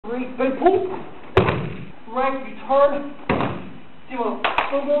three, big pull. Right, you turn.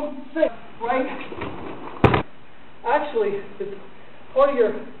 Boom, boom, six. Right. Actually, it's part of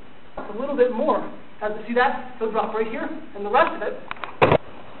your, a little bit more. See that? He'll drop right here, and the rest of it.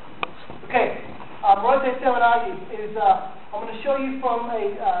 Okay, Seoi-Nage is, I'm going to show you from a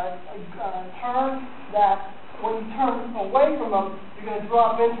turn that when you turn away from them, you're going to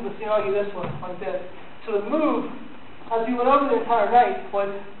drop into the Seoi-Nage this way, like this. So the move, as you went over the entire night, was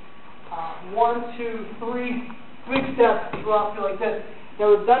 1, 2, 3, big steps, drop, go like this.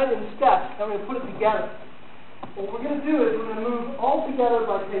 Now we've done it in steps, now we're going to put it together. What we're going to do is we're going to move all together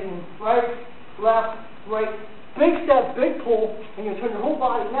by taking right, left, right, big step, big pull, and you're going to turn your whole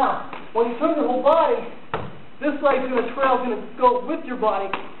body. Now, when you turn your whole body, this leg's going to trail, it's going to go with your body.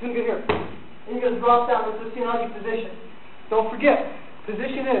 It's going to go here. And you're going to drop down into the Seoi-Nage position. Don't forget,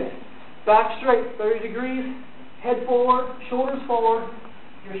 position is back straight, 30 degrees, head forward, shoulders forward.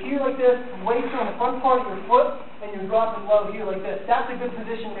 You're here like this, weights are on the front part of your foot, and you're dropping low here like this. That's a good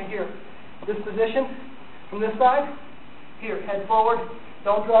position right here. This position, from this side, here, head forward.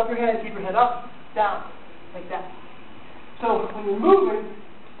 Don't drop your head, keep your head up, down, like that. So when you're moving,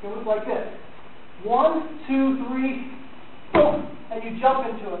 you look like this. 1, 2, 3, boom, and you jump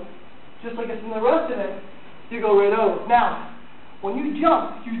into it. Just like it's in the rest of it, you go right over. Now, when you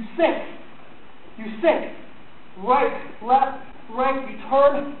jump, you sink. You sink. Right, left, right, you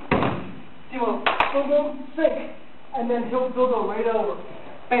turn, boom, boom, sink. And then he'll go right over.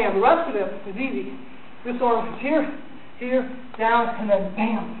 Bam, the rest of it is easy. This arm is here, here, down, and then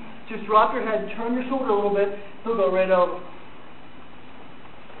bam. Just drop your head, turn your shoulder a little bit, he'll go right over.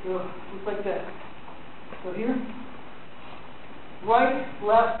 Just like that. So here, right,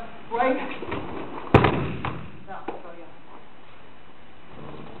 left, right. Now, try again.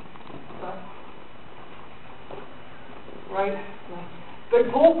 Right, left.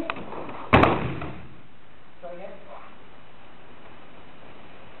 Big pull. Try again.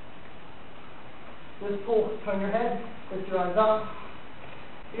 This pull, turn your head, lift your eyes up.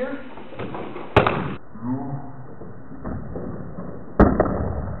 Here.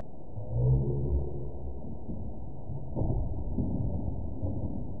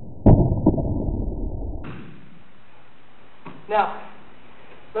 Now,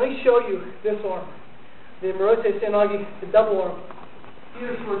 let me show you this arm. The Seoi-Nage, the double arm.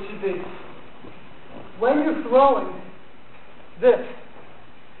 Here's where it should be. When you're throwing this,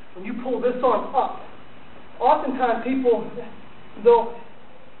 when you pull this arm up, oftentimes people,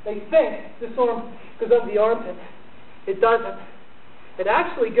 they think this arm goes under the armpit. It doesn't. It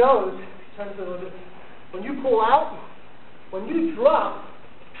actually goes, turn this a little bit, when you pull out, when you drop,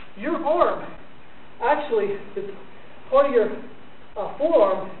 your arm actually is part of your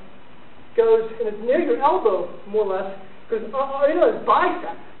forearm goes, and it's near your elbow, more or less, because his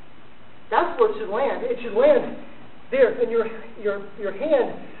bicep. That's where it should land. It should land there, and your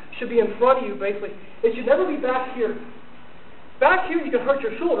hand should be in front of you, basically. It should never be back here. Back here, you can hurt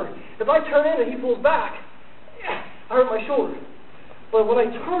your shoulder. If I turn in and he pulls back, I hurt my shoulder. But when I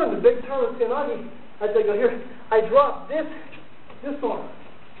turn, the big turn with Seoi-Nage, as I go here, I drop this arm.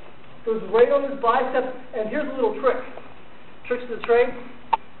 Goes right on his bicep, and here's a little trick. Tricks of the trade.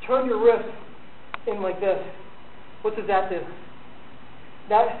 Turn your wrist in like this. What does that do?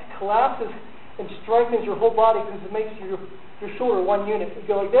 That collapses and strengthens your whole body because it makes your shoulder one unit. You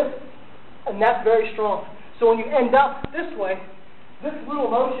go like this, and that's very strong. So when you end up this way, this little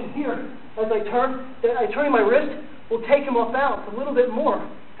motion here, as I turn my wrist, will take him off balance a little bit more.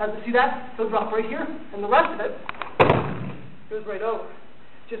 As you see that, he'll drop right here, and the rest of it goes right over.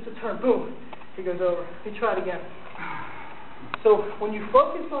 Just a turn, boom, he goes over. Let me try it again. So when you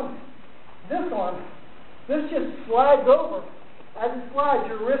focus on this arm, this just slides over. As it slides,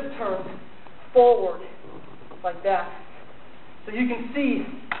 your wrist turns forward, like that. So you can see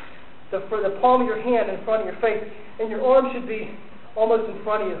the palm of your hand in front of your face, and your arm should be almost in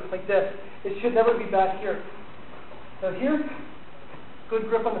front of you, like this. It should never be back here. So here, good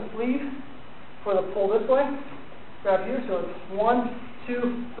grip on the sleeve for the pull this way. Grab here, so it's 1,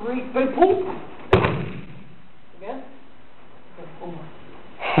 2, 3, big pull. Again.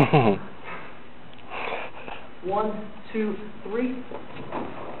 Okay, 1, 2, 3.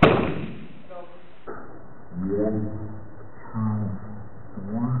 Go.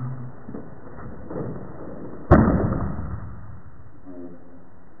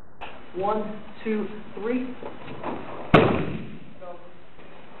 1, 2, 3. Go.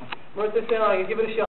 Seoi-Nage, give it a shot.